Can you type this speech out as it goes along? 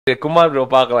Kumar bro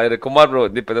பார்க்கலாம். இது Kumar bro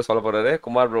வந்து இப்போ சொல்ல போறாரு.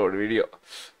 Kumar bro video.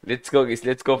 Let's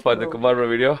go for the Kumar bro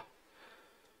video.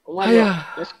 Kumar bro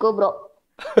let's go bro.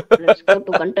 Let's go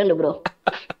to content bro.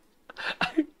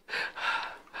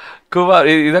 Kumar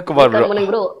இத Kumar bro.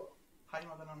 Bro hi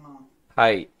Madan அண்ணா.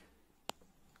 Hi.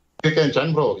 இருக்கேன்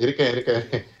சான் ப்ரோ. இருக்கேன்.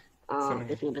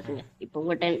 பேசுங்க. இப்போ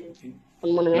உங்க டைம்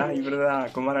ஃபோன் பண்ணுங்க. நான் இவர்தான்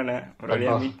குமாரண்ணே. ஒரு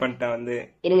வழியா மீட் பண்ணிட்டேன் வந்து.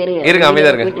 இருங்க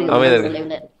அமைதியா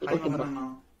இருங்க. Okay bro.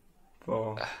 இப்போ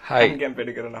ஹாய் கேம்ப்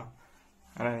எடுக்கிறேண்ணா.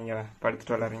 ஆனா நீங்க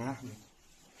படுத்துட்டு விளையாடுறீங்களா?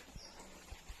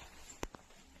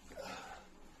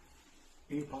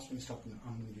 பாஸ் பண்ணி ஸ்டாப் பண்ணு.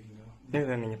 ஆமா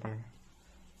இல்லை நீங்க பண்ணுங்க.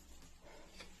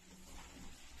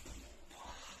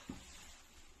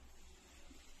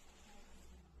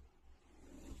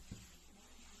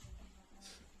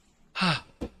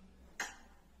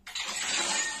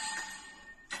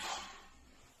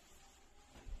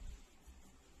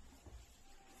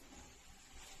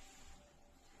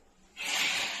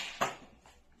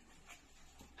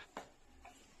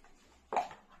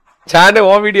 சாண்ட்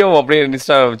ஓ வீடியோ அப்படியே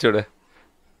இன்ஸ்டா அனுப்பிச்சு விடு.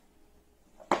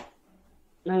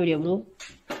 என்ன வீடியோ ப்ரோ?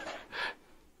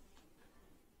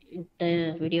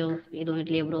 வீடியோ எதுவும்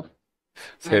இல்லையா ப்ரோ?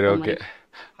 சரி ஓகே.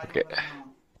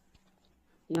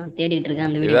 நான் தேடிட்டு இருக்கேன்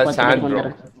அந்த வீடியோ சாண்ட் ப்ரோ.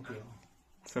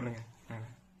 சொல்லுங்க.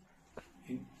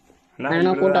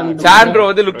 சாண்ட் ப்ரோ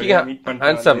வந்து looking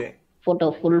handsome.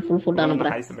 Photo full photo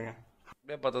அனுப்புறேன். ஹாய் சொல்லுங்க.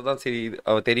 அப்படியே பார்த்தா தான் சரி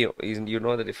அவ தெரியும். You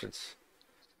know the difference.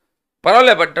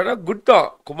 பரவாயில்ல. பட் ஆனால் குட் தான்.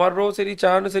 குமார் ப்ரோ சரி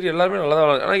சாண்டு சரி எல்லாருமே நல்லா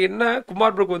தான். ஆனால் என்ன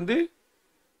குமார் ப்ரோக்கு வந்து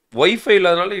ஒய்ஃபை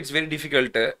இல்லாதனால இட்ஸ் வெரி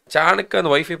டிஃபிகல்ட்டு. சானுக்கு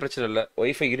அந்த ஒய்ஃபை பிரச்சனை இல்லை.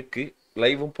 ஒய்ஃபை இருக்குது.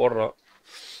 லைவும் போடுறான்.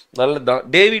 நல்லது தான்.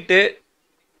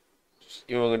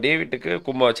 டேவிட்டுக்கு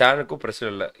சானுக்கும் பிரச்சனை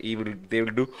இல்லை. They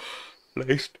will do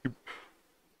live stream.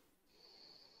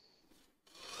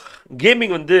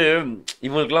 Gaming வந்து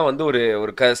இவங்களுக்குலாம் வந்து ஒரு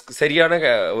சரியான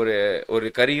ஒரு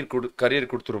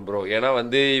கரியர் கொடுத்துரும் ப்ரோ. ஏன்னா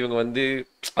வந்து இவங்க வந்து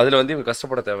அதில் வந்து இவங்க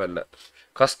கஷ்டப்பட தேவையில்லை.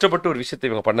 கஷ்டப்பட்டு ஒரு விஷயத்தை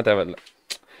இவங்க பண்ண தேவையில்லை.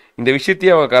 இந்த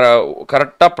விஷயத்தையும் அவங்க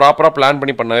கரெக்டாக ப்ராப்பராக பிளான்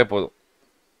பண்ணி பண்ணாவே போதும்.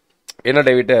 என்ன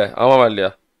டேவிட்டு ஆமாவா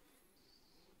இல்லையா?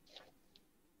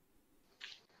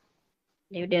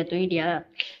 தூங்கிட்டியா?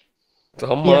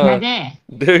 ஆமா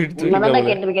டேவிட்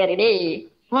கேட்டிருக்காரு.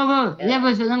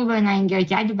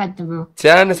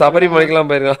 சேன் சபரிமலைக்கெல்லாம்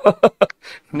போயிருக்கான்.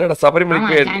 என்னடா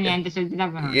சபரிமலைக்கு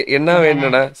என்ன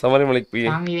வேணும்டா? சபரிமலைக்கு போய்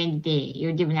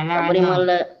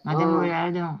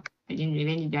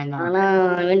ஆனா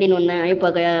வேண்டின்னு வந்தேன்.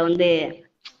 ஐப்பாக்க வந்து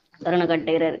கருணை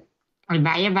காட்டுகிறாரு.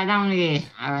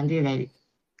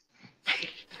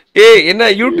 ஏய்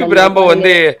என்ன யூடியூப் ரேம்போ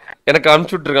வந்து எனக்கு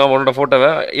அனுப்பிச்சு விட்டுருக்கான் உன்னோட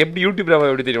போட்டோவை. எப்படி யூடியூப்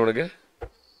ரேம்போ எப்படி தெரியும் உனக்கு?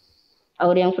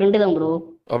 அவர் என் ஃப்ரெண்டு தான் ப்ரோ.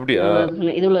 அப்படியா?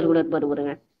 இதுல கூட இருப்பாரு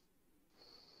பாருங்க.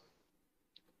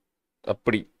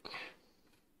 அப்படி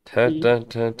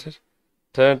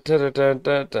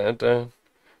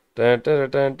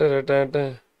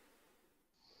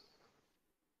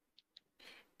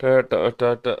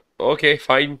ஓகே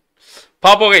ஃபைன்.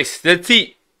 பாப்போம் கைஸ். லெட்ஸ் see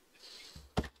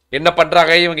என்ன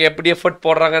பண்றாங்க இவங்க, எப்படி எஃபர்ட்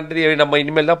போடுறாங்கன்றது நம்ம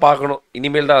இனிமேல் தான் பார்க்கணும்.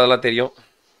 இனிமேல் தான் அதெல்லாம் தெரியும்.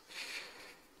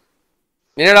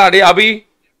 என்னடா அடி அபி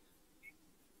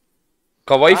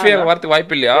வைஃபை அங்கே வரதுக்கு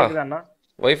வாய்ப்பு இல்லையா?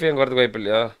 வைஃபை அங்கே வரதுக்கு வாய்ப்பு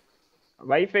இல்லையா?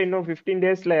 வைஃபை இன்னும் 15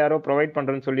 டேஸ்ல யாரோ ப்ரொவைட்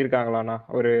பண்றேன்னு சொல்லியிருக்காங்களாண்ணா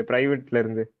ஒரு பிரைவேட்ல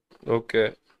இருந்து. ஓகே.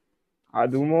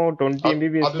 அதுவும் 20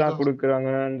 MBPS தான்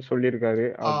கொடுக்குறாங்கன்னு சொல்லியிருக்காரு.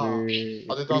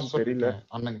 அது தெரியல.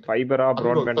 ஃபைபரா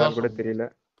ப்ராட்பேண்டா கூட தெரியல.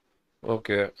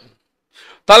 ஓகே.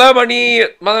 தலைமணி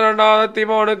மதனா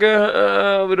தீமானுக்கு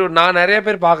நான் நிறைய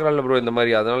பேர் பார்க்குறேன்ல ப்ரோ இந்த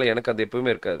மாதிரி. அதனால எனக்கு அது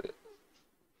எப்பவுமே இருக்காது.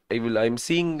 I'm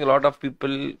seeing a lot of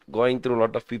people going through a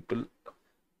lot of people.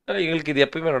 எங்களுக்கு இது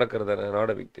எப்பவுமே நடக்கிறது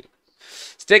நாட விக்தி.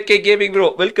 Stack K gaming bro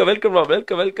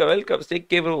welcome stack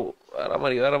K bro.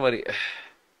 வேற மாதிரி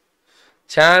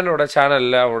சேனோட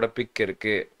சேனல்ல அவனோட பிக்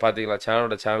இருக்கு பாத்தீங்களா?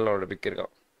 சேனோட சேனல்ல அவனோட பிக்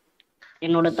இருக்கான்.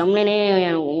 என்னோட தமிழனே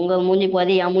உங்க மூஞ்சி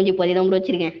பாதி என் மூஞ்சி பாதி தான் ப்ரோ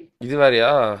வச்சிருக்கேன். இது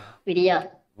வேறயா? பிரியா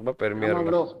ரொம்ப பெருமையா இருக்கு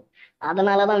ப்ரோ.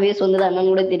 அதனாலதான் வியூஸ் வந்தது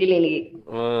என்னன்னு கூட தெரியல எனக்கு.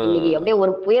 இன்னைக்கு அப்படியே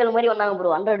ஒரு புயல் மாதிரி வந்தாங்க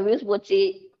ப்ரோ. 100 வியூஸ் போச்சு.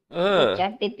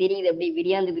 கேட்டே தெரியுது அப்படியே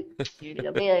விரியாந்தது.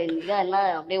 அப்படியே என்ன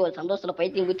அப்படியே ஒரு சந்தோஷத்துல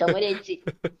பைத்தியம் பிடிச்ச மாதிரி ஆயிடுச்சு.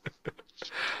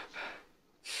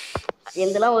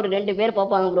 எந்தெல்லாம் ஒரு 2 பேர்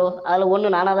பார்ப்பாங்க ப்ரோ. அதுல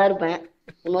ஒண்ணு நானா தான் இருப்பேன்.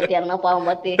 இன்னொருத்தி யாருன்னா பாவம்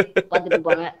பார்த்துட்டு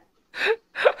இருப்பாங்க.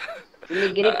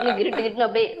 இன்னைக்கு கிரிட்டு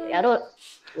அப்படியே யாரோ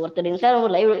ஒருத்தர்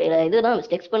இன்ஸ்டாகிராம் லைவ் இதுதான்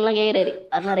டெக்ஸ்ட் பண்ணலாம் கேக்குறாரு.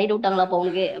 அதெல்லாம் ரைட் விட்டாங்களா அப்ப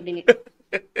அவனுக்கு அப்படின்னு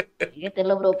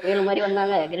தெரியல ப்ரோ. புயல் மாதிரி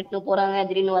வந்தாங்க. கிரிட்டு போறாங்க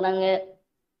திடீர்னு வராங்க.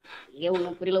 ஏன்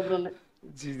ஒன்னும் புரியல bro.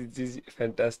 G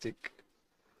fantastic.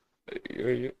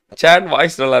 San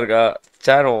voice நல்லா இருக்கா?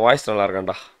 சான் வாய்ஸ் நல்லா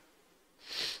இருக்காண்டா.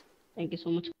 Thank you so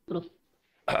much bro.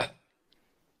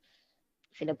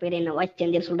 சில பேர் என்ன வாய்ஸ்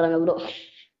சேஞ்சர் சொல்றாங்க ப்ரோ.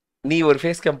 நீ ஒரு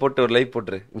ஃபேஸ் கேம் போட்டு ஒரு லைவ்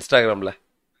போட்டுரு இன்ஸ்டாகிராம்ல.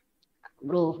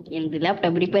 ப்ரோ எனக்கு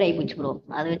லேப்டாப் ரிப்பேர் ஆகி போச்சு ப்ரோ.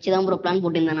 அதை வச்சுதான் ப்ரோ பிளான்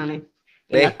போட்டுருந்தேன் நானு.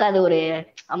 எங்க டேய் அக்கா அது ஒரு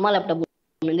அம்மா லேப்டாப்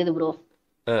இருந்தது ப்ரோ.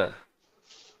 ஆ.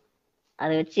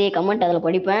 அதை வச்சு கமெண்ட் அதுல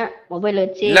படிப்பேன். மொபைல்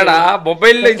வச்சு இல்லடா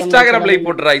மொபைல்ல ஃபேஸ் கேம் இன்ஸ்டாகிராம் லைவ் வச்சு.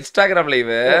 போட்டுறா Instagram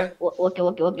live. Okay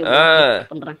okay okay ஆ ப்ரோ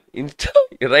பண்றேன். இன்ஸ்டா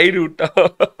ரைடு விட்டா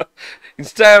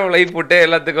இன்ஸ்டாகிராம் லைவ் போட்டு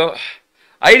எல்லாத்துக்கும்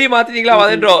ஐடி மாத்திட்டீங்களா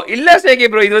வந்துட்டோம். இல்ல சேகே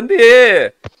ப்ரோ இது வந்து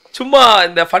சும்மா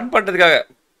இந்த ஃபன் பண்றதுக்காக.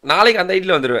 நாளைக்கு அந்த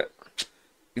ஐடியில வந்துருவேன்.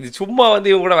 இது சும்மா வந்து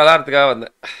இவங்க கூட விளையாடுறதுக்காக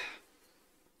வந்தேன்.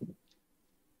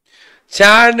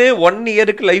 சேனு 1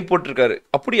 இயருக்கு லைவ் போட்டிருக்காரு.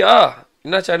 அப்படியா?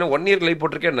 என்ன சேனு 1 இயருக்கு லைவ்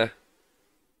போட்டிருக்கேன் என்ன?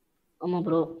 ஆமா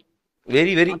ப்ரோ.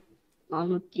 வெரி வெரி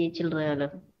 400 சில்லற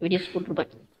videos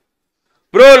போட்டுருப்பேன்.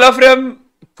 Bro love from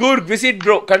Coorg visit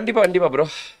bro. கண்டிப்பா கண்டிப்பா ப்ரோ.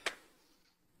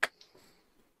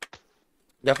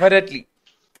 டெஃபினெட்லி.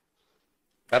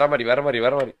 வர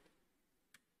மாதிரி.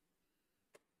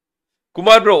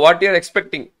 Kumar bro what you are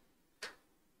expecting?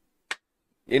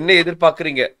 என்ன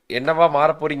எதிர்பார்க்குறீங்க? என்னவா மாற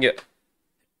போறீங்க?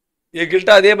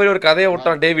 எங்கள்கிட்ட அதே மாதிரி ஒரு கதையை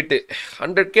விட்டான் டேவிட்.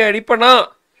 100K அடிப்பனா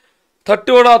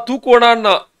தட்டுவனா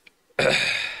தூக்குவனான்னா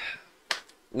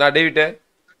நான் டேவிட்ட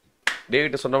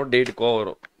சொன்ன டேவிட் கோவம்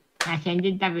வரும். நான்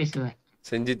செஞ்சுட்டு தான் பேசுவேன்.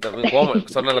 கோவம்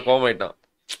சொன்னல கோவம் ஆயிட்டான்.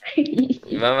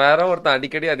 இவன் வேற ஒருத்தன்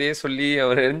அடிக்கடி அதையே சொல்லி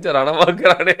அவன் நெஞ்ச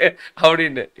ரணமாக்குறானே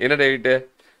அப்படின்னு. என்ன டேவிட்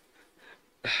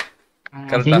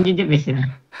கரெக்டா செஞ்சுட்டு பேசுவேன்.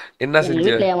 என்ன எங்க செஞ்ச?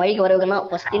 வீட்டுல என் வழிக்கு வரவுக்குன்னா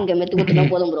ஃபர்ஸ்ட் இன்கம் மெத்து கொடுத்துட்டா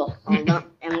போதும் ப்ரோ. அவ்வளவுதான்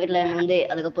எங்க வீட்டுல என்ன வந்து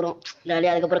அதுக்கப்புறம்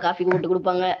ஜாலியா அதுக்கப்புறம் காஃபி போட்டு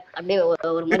கொடுப்பாங்க. அப்படியே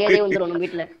ஒரு மரியாதையே வந்துடும் நம்ம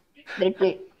வீட்டுல. பிரெட்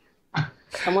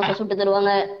சமோசா சுட்டு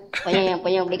தருவாங்க. என்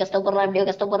பையன் அப்படியே கஷ்டப்படுறான் அப்படியே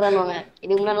கஷ்டப்படுறான்னு.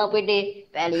 இதுக்கு முன்னாடிலாம் போயிட்டு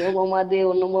வேலையும் போமாது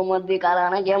ஒண்ணும் போமாது காலை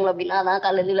ஆனா கேம்ல அப்படின்னா அதான்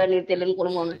காலைல இருந்து விளையாடி தெரியலன்னு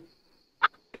கொடுப்பாங்க.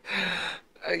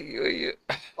 ஐயோ ஐயோ.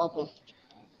 பார்ப்போம்.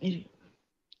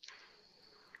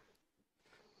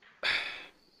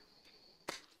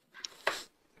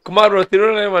 குமார் ப்ரோ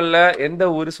திருவண்ணாமலையில எந்த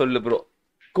ஊரு சொல்லு ப்ரோ?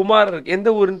 குமார் எந்த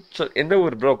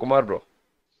ஊர் bro? Kumar bro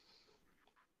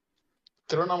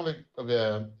Tiruvannamalai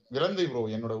Vilanthai bro.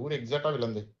 என்னோட ஊர் எக்ஸாக்டா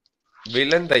விலந்தை.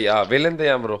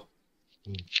 விலந்தையா ப்ரோ?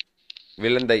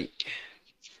 விலந்தை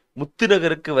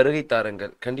முத்துநகருக்கு வருகை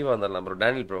தாருங்கள். கண்டிப்பா வந்துடலாம் ப்ரோ.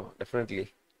 Daniel bro definitely.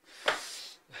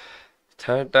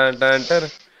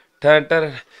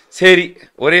 சரி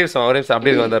ஒரே நிமிஷம்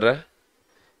அப்படியே வந்துடுறேன்.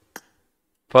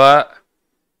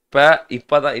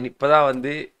 இப்பதான்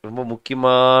வந்து ரொம்ப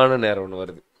முக்கியமான நேரம் ஒன்று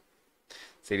வருது.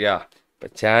 சரியா? இப்போ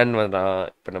சேன் வந்தான்,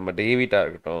 இப்போ நம்ம டேவிட்டா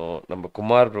இருக்கட்டும், நம்ம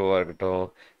குமார் ப்ரோவா இருக்கட்டும்,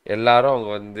 எல்லாரும் அவங்க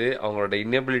வந்து அவங்களோட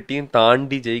இன்னபிலிட்டியும்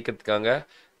தாண்டி ஜெயிக்கிறதுக்காக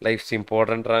லைவ் ஸ்ட்ரீம்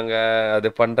போடுறேன்றாங்க, அது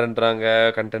பண்ணுறேன்றாங்க,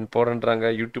 கண்டென்ட் போடுறேன்றாங்க.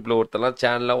 யூடியூப்ல ஒருத்தலாம்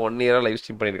சேனலாக 1 இயராக லைவ்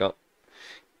ஸ்ட்ரீம் பண்ணியிருக்கான்.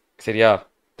 சரியா?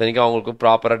 தனிக்காக அவங்களுக்கு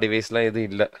ப்ராப்பராக டிவைஸ்லாம் எதுவும்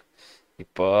இல்லை.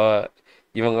 இப்போ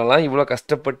இவங்கெல்லாம் இவ்வளோ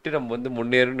கஷ்டப்பட்டு நம்ம வந்து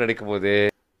முன்னேறும்னு நினைக்கும் போது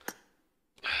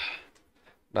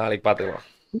நாளைக்கு பார்த்துக்கலாம்.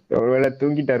 ஒருவேளை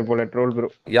தூங்கிட்டாரு போல ட்ரோல் ப்ரோ.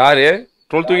 யாரு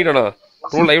ட்ரோல்? தூங்கிட்டானா?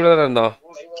 ட்ரோல் லைவ்ல தானே இருந்தான்.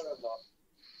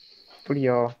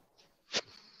 அப்படியா?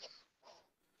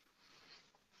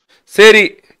 சரி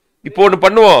இப்போ ஒன்று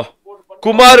பண்ணுவோம்.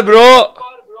 குமார் ப்ரோ,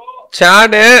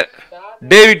 சானு,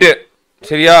 டேவிட்,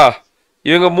 சரியா?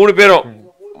 இவங்க 3 பேரும்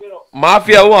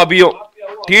மாஃபியாவும் அபியும்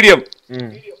டிடிஎம்.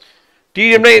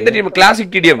 டிடிஎம்னா எந்த டீம்?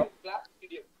 Classic TDM.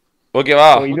 ஓகேவா?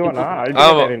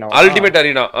 ஆமா அல்டிமேட்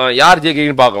அரீனா. யார்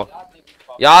ஜெயிக்கிறீங்கன்னு பார்க்கலாம்.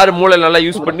 யார் மூளை நல்லா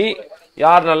யூஸ் பண்ணி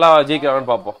யார் நல்லா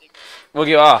ஜெயிக்கிறாங்கன்னு பார்ப்போம்.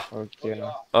 ஓகேவா?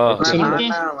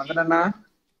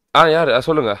 யாரு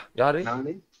சொல்லுங்க.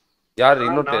 யாரு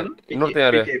இன்னொருத்தன்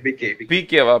யாரு?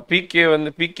 பிகேவா? பிகே வந்து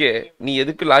பிகே நீ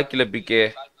எதுக்கு லாக்கில பிகே?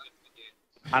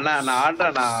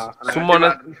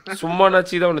 சும்மா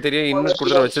நச்சுதான் உனக்கு தெரியும். இன்னும்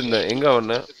கொடுத்து வச்சிருந்தேன். எங்க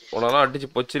அவன உனெல்லாம் அடிச்சு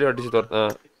பொச்சிலே அடிச்சு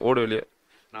தோர்த்தேன். ஓடு வெளியே.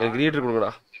 எனக்கு ரீடர்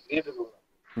கொடுங்கடா.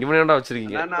 இவன் ஏன்டா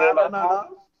வச்சிருக்கீங்க?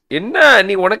 என்ன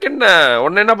நீ உனக்கு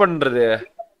என்ன பண்றது?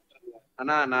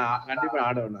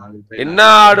 என்ன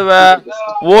ஆடுவ?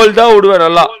 ஓல் தான் விடுவ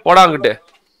நல்லா. போடாங்கிட்டு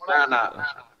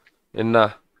என்ன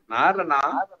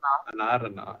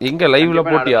எங்க லைவ்ல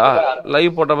போட்டியா?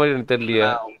 லைவ் போட்ட மாதிரி எனக்கு தெரியலையே.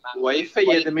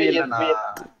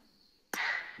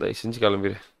 செஞ்சு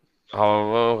கிளம்பிடு.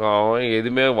 அவன்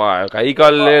எதுவுமே கை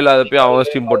காலிலே இல்லாத போய் அவன்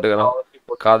ஸ்ட்ரீம் போட்டுக்கிறான்.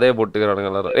 கதையை போட்டுக்கிறானுங்க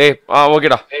எல்லாரும்.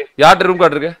 ஓகேடா. யார்கிட்ட ரூம்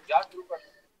கார்டு இருக்கு?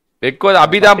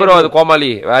 அபிதான் ப்ரோ. அது கோமாளி.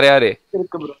 வேற யாரு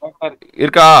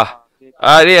இருக்கா?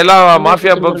 எல்லாம்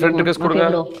மாஃபியா ஃப்ரெண்ட் ரிக்வெஸ்ட் கொடுங்க.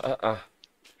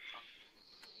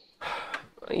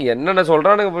 என்னென்ன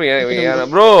சொல்றானுங்க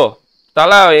ப்ரோ?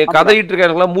 தலை கதையிட்டு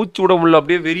இருக்கானுங்களா? மூச்சு விட முடியல.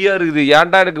 அப்படியே வெறியா இருக்குது.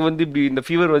 ஏன்டா எனக்கு வந்து இப்படி இந்த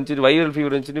ஃபீவர் வந்துச்சு, வைரல்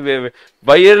ஃபீவர் வந்துச்சுன்னு.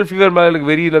 வைரல் ஃபீவர் மேல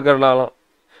எனக்கு வெறியில இருக்கிறனாலாம்.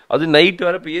 அது நைட்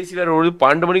வேற பேசி வேற ஒழுது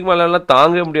 12 மணிக்கு மேலாம்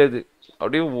தாங்கவே முடியாது.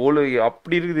 அப்படியே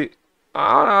அப்படி இருக்குது.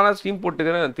 ஆனா ஸ்ட்ரீம்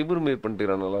போட்டுக்கிறேன். திமிரு மாரி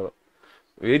பண்ணிட்டுக்கிறேன். நல்லா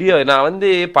வெறியா நான் வந்து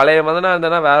பழைய மதனா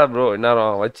இருந்தேன்னா வேற ப்ரோ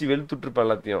இந்நேரம் வச்சு வெளுத்துட்ருப்பேன்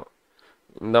எல்லாத்தையும்.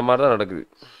 இந்த மாதிரி தான் நடக்குது.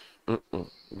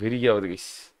 வெறியாவது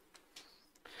guys.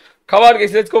 கவார்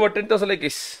guys let's go 10,000 like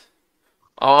guys.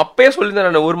 அவன் அப்பயே சொல்லியிருந்தேன்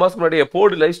நான் 1 மாசம் முன்னாடியே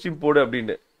போடு லைவ் ஸ்ட்ரீம் போடு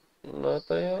அப்படின்னு.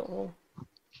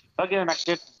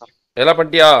 எல்லாம்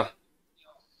பண்ணிட்டியா?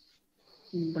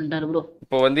 பண்ணிட்டாரு ப்ரோ.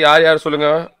 இப்போ வந்து யார் யார் சொல்லுங்க,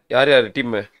 யார் யார்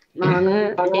டீம்? நானு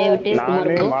David Kumar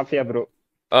bro. Mafia bro.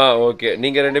 Okay.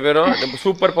 நீங்க 2 பேரும் நம்ம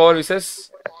சூப்பர் பவர் விசஸ்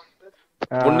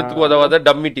ஒண்ணுத்துக்கு உதவாத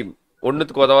டம்மி டீம்.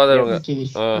 ஒண்ணுத்துக்கு உதவாதவங்க.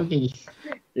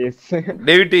 எஸ்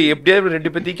டேவிட் எப்படியாவது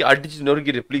 2 பேத்திக்கு அடிச்சு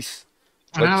நொறுக்கிடு ப்ளீஸ்.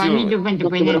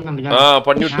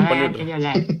 பண்ணி விட்டு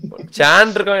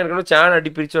சான் இருக்கான். எனக்கு சான் அடி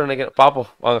பிரிச்சு நினைக்கிறேன். பாப்போம்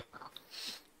வாங்க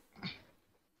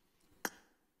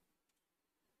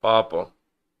பாப்போம்.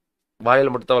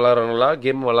 வாயில மட்டும் தான் விளாட்றாங்களா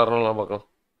கேம் விளாட்றாங்களா பார்க்கலாம்.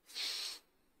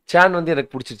 சான் வந்து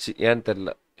எனக்கு பிடிச்சிருச்சு, ஏன்னு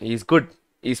தெரியல. Is good,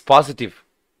 is positive,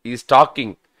 is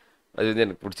talking. அது வந்து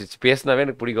எனக்கு பிடிச்சிருச்சு. பேசினாவே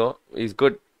எனக்கு பிடிக்கும். Is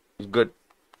good, is good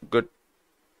good.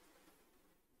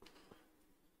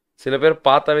 சில பேர்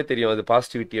பார்த்தாவே தெரியும் அது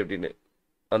பாசிட்டிவிட்டி அப்படின்னு.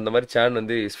 அந்த மாதிரி சான்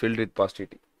வந்து இஸ் ஃபில்ட் வித்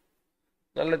பாசிட்டிவிட்டி.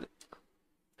 நல்லது.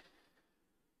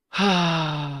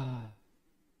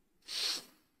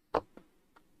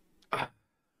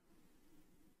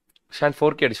 Shawn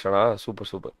 4K அடிச்சிட்டானா? Super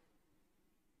super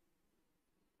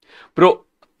bro.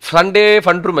 Sunday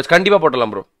fun room match கண்டிப்பாக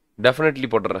போட்டலாம் ப்ரோ. டெஃபினெட்லி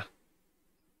போட்டுறேன்.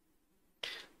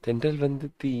 தென்றல் வந்து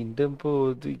தீண்டும்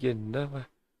போது என்ன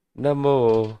நம்மோ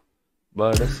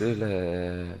மனசுல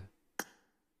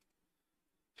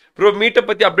ப்ரோ மீட்டை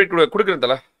பற்றி அப்டேட் கொடுக்குறேன்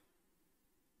தல.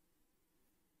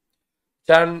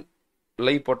 சான்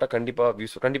லைவ் போட்டால் கண்டிப்பாக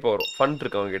வியூஸ் கண்டிப்பாக வரும். ஃபன்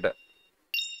இருக்கு அவங்க கிட்ட.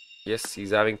 S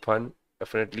is having fun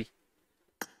definitely.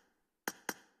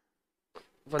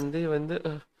 வந்து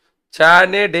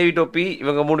சானே டேவிட் ஓபி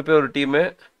இவங்க 3 பேர் ஒரு டீமு.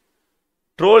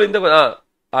 ட்ரோல் இந்த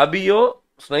அபியும்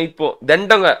ஸ்னைப்போ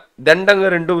தண்டங்க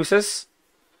 2 versus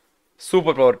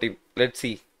super power team. Let's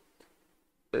see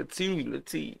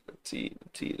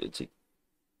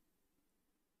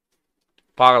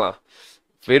பார்க்கலாம்.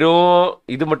 வெறும்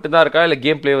இது மட்டும்தான் இருக்கா இல்லை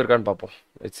கேம் பிளே இருக்கான்னு பார்ப்போம்.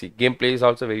 Let's see. Game play is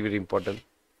also very very important.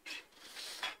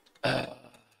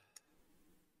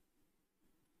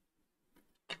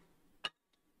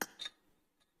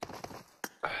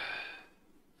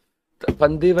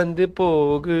 வந்து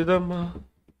போகுதம்மா.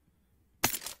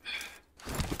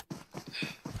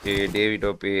 டேவிட்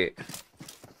ஓபி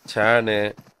சானு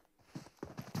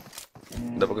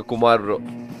இந்த பக்கம்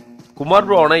குமார்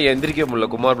ப்ரோ ஆனா எந்திரிக்க முடியல.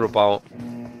 குமார் ப்ரோ பாவம்,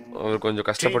 அவர் கொஞ்சம்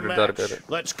கஷ்டப்பட்டுட்டு தான் இருக்காரு.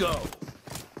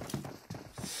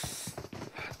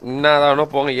 என்னதானோ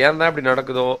போங்க. ஏன் தான் இப்படி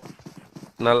நடக்குதோ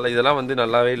நல்ல இதெல்லாம் வந்து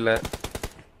நல்லாவே இல்லை.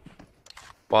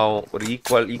 பாவம் ஒரு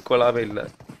ஈக்குவலாகவே இல்லை.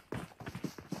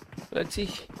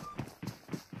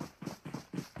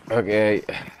 ஓகே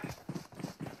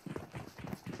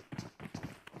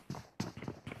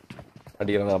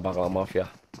அடிக்கிறேன் பார்க்கலாம். மாஃபியா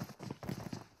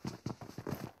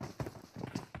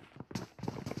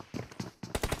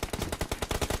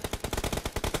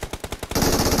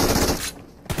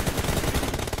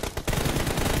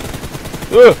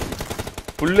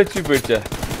புல்லச்சி போயிடுச்சே.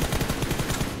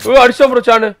 அடிச்சா ப்ரோ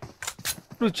சானு.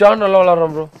 சான் நல்லா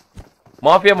விளாட்றான் ப்ரோ.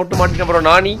 மாஃபியா மட்டும் மாட்டிட்டேன் ப்ரோ.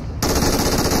 நானி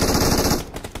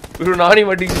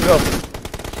மாட்டிக்கிட்டு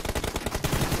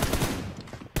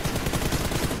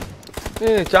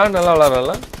சான் நல்லா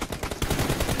விளாட்றான்ல.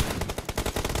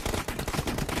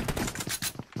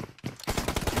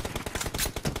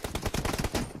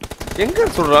 எங்க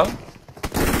சொல்றான்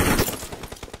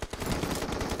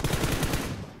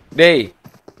டேய்?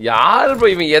 யாரு ப்ரோ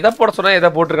இவன்? எதை போட சொன்னா எதை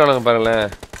போட்டிருக்கானுங்க பாருங்களேன்.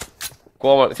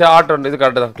 கோவம். சரி ஆட்டோ இது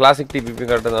கரெக்டு தான். கிளாசிக் டிபிபி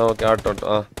கரெக்டு தான். Okay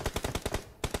auto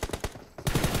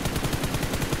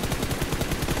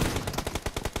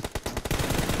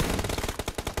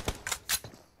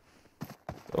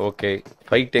okay.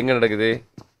 ஃபைட் எங்க நடக்குது?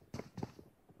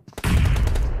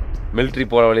 மிலிட்ரி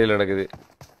போற வழியில் நடக்குது.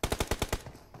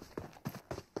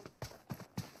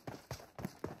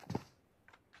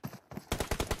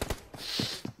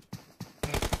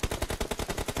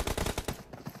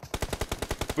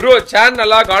 ப்ரோ சான்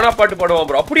நல்லா கானா பாட்டு பாடுவான்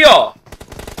ப்ரோ. அப்படியா?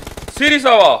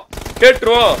 சீரியஸாவா?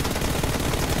 கேட்டுருவோம்.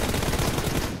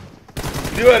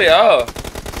 இது வேறையா?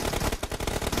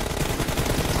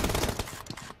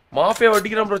 Mafia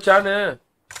வட்டிக்கிறான் bro Chanu.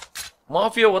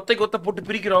 மாஃபியா ஒத்தைக்கு ஒத்த போட்டு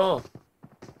பிரிக்கிறான்.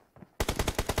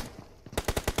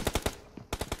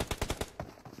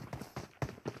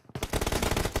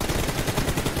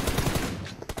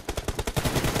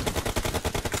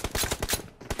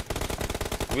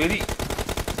 வெரி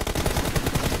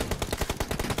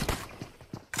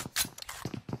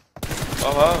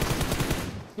ஆஹா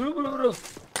ப்ரோ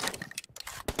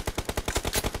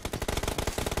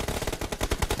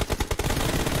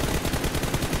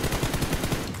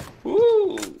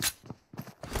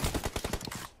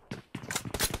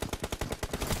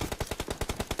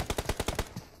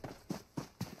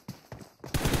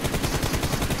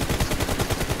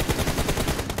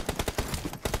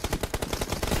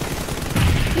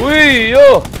ஐயோ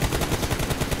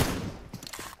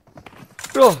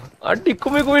ப்ரோ அடி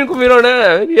குமிரோனே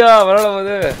வெறியா விளையாடும்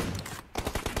போது.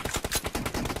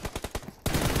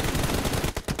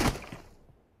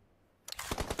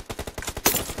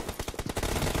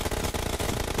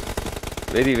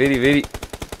 Very very very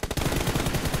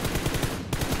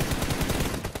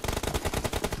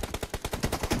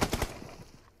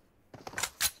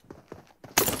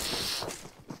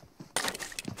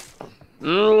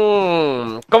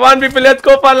come on people, let's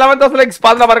go for 11,000 likes.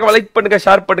 பாத்தா மறக்காம லைக் பண்ணுங்க,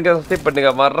 ஷேர் பண்ணுங்க, சப்ஸ்கிரைப்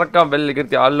பண்ணுங்க, மறக்காம பெல்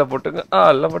கிருத்தி ஆல்ல போட்டுங்க.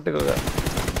 ஆல்ல போட்டுக்கோங்க.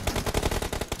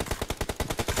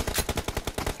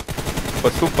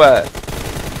 சூப்பர்.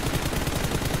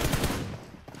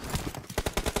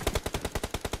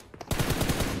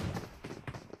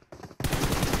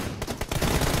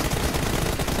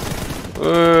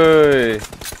 ஓய்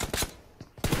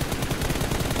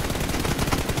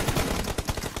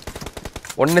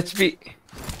 1 HP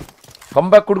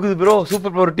கம்பேக் கொடுக்குது bro.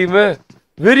 Super bro team.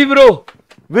 Very bro,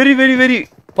 very very very.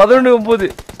 11-9.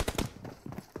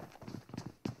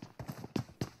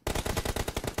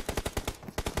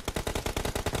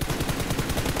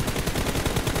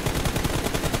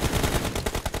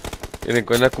 எனக்கு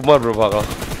கொஞ்சம் குமார் ப்ரோ பார்க்கலாம்.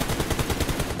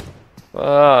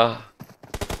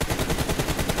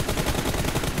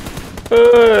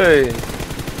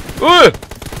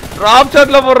 டிராப்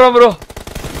ஷாட்ல போடுறான் bro.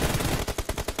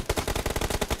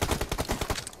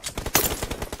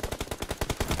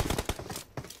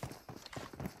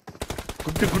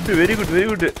 Good good very good very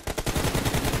good.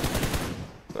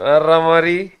 வேற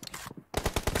மாதிரி.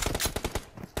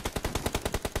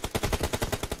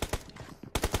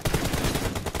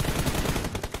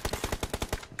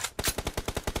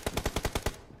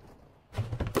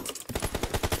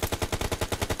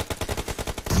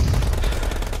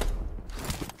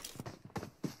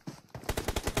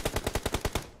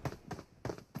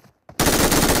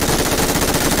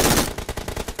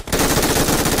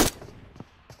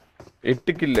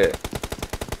 எட்டுக்கு இல்ல.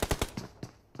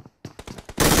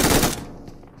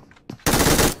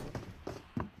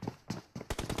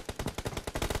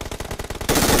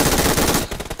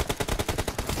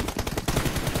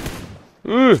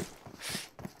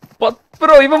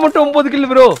 ப்ரோ இவன் மட்டும் 9 கில்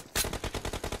ப்ரோ.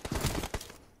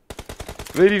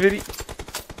 Very very.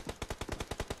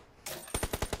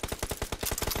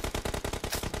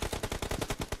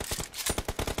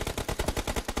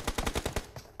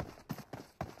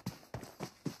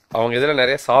 அவங்க இதுல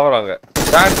நிறைய சாவறாங்க.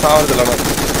 சாட் சாவறது இல்ல.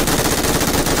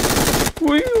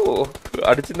 ஐயோ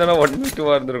அடிச்சிருந்தா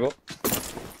 1v2 இருந்திருக்கும்.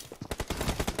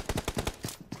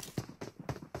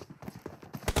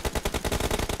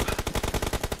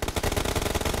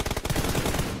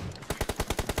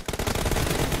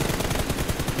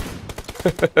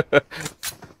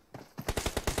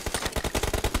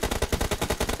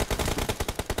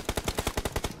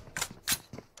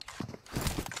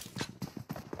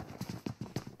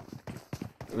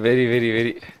 Very, very,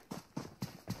 very.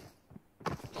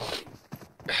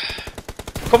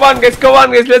 Come on, guys.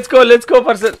 Let's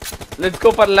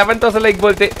go for 11,000 like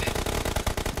bolte.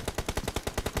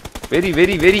 Very,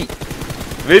 very, very,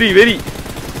 very, very.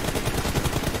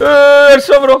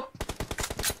 Acha bro.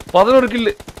 11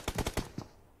 kill.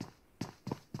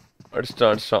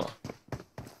 Acha.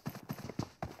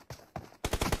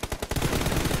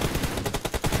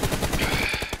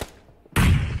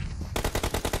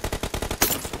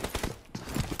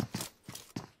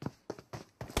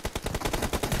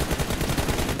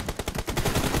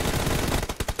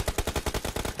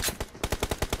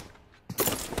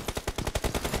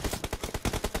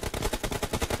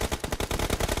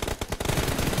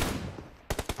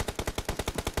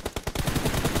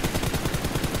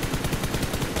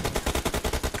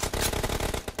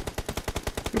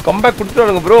 Comeback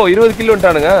கொடுத்துட்டானுங்க bro. 20 kilo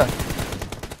வந்துட்டானுங்க.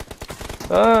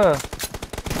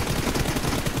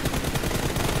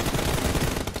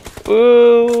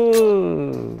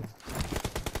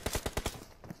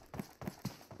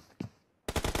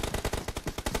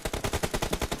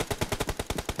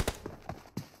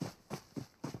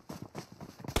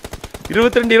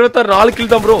 22, 26, 4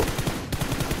 கில் தான் ப்ரோ.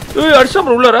 அடிச்சா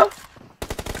bro உள்ளாரா.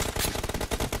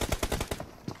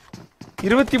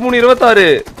 23, 26,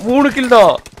 3 kill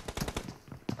தான்.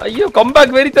 ஐயோ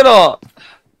கம்பேக் வெறித்தனம்.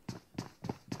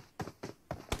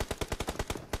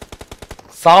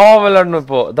 சாவா விளையாடணும்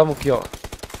இப்போ, அதான் முக்கியம்.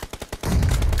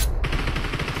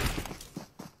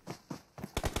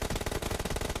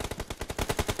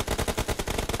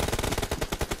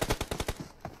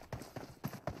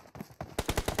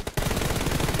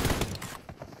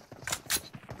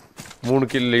 மூணு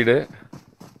கில் லீடு.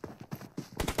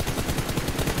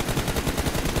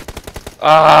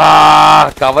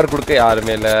 கவர் கொடுக்க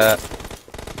யாருமே இல்ல.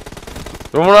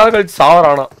 ரொம்ப நாள் கழிச்சு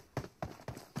சாவரானா.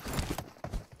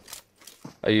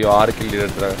 ஐயோ 6 kill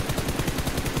எடுத்துறாங்க.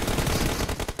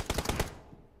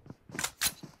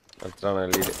 அடுத்தான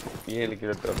lead 7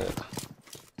 kill எடுத்துறாங்க.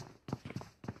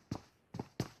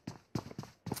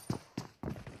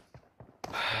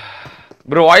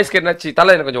 Bro voice கேட்டாச்சு.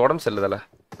 தலை எனக்கு கொஞ்சம் உடம்பு சரியில்லை தலை.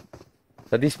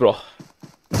 சதீஷ் ப்ரோ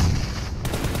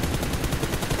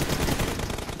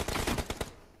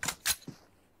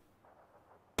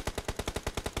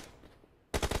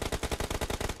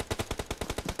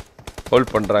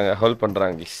ஹோல்ட்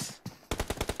பண்றாங்க keys.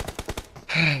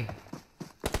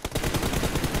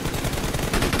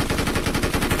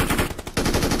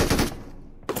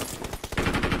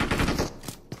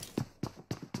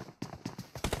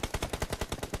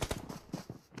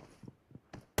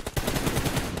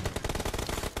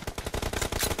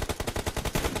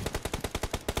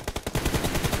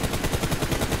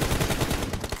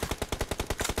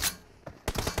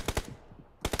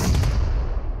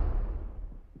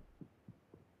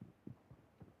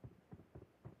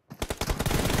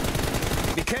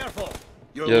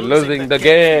 You're losing the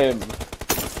game.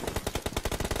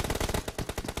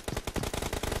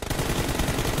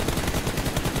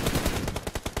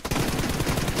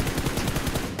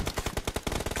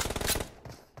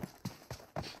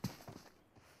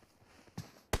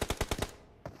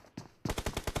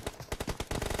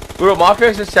 Bro,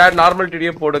 Mafia chat normal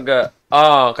TDM போடுங்க.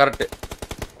 கரெக்ட்.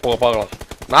 போங்க பார்க்கலாம்.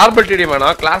 நார்மல் TDM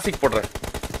வேணா கிளாசிக் போடுறேன்.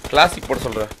 கிளாசிக் போட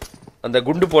சொல்றேன். அந்த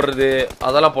குண்டு போடுறது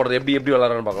அதெல்லாம் போடுறது எப்படி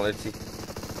விளையாடுறேன்னு பார்க்கலாம். let's see.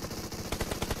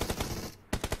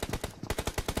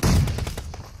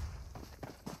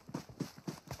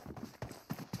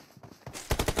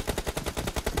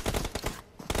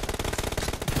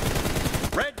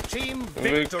 Red team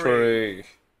victory.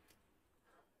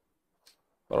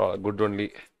 Good only.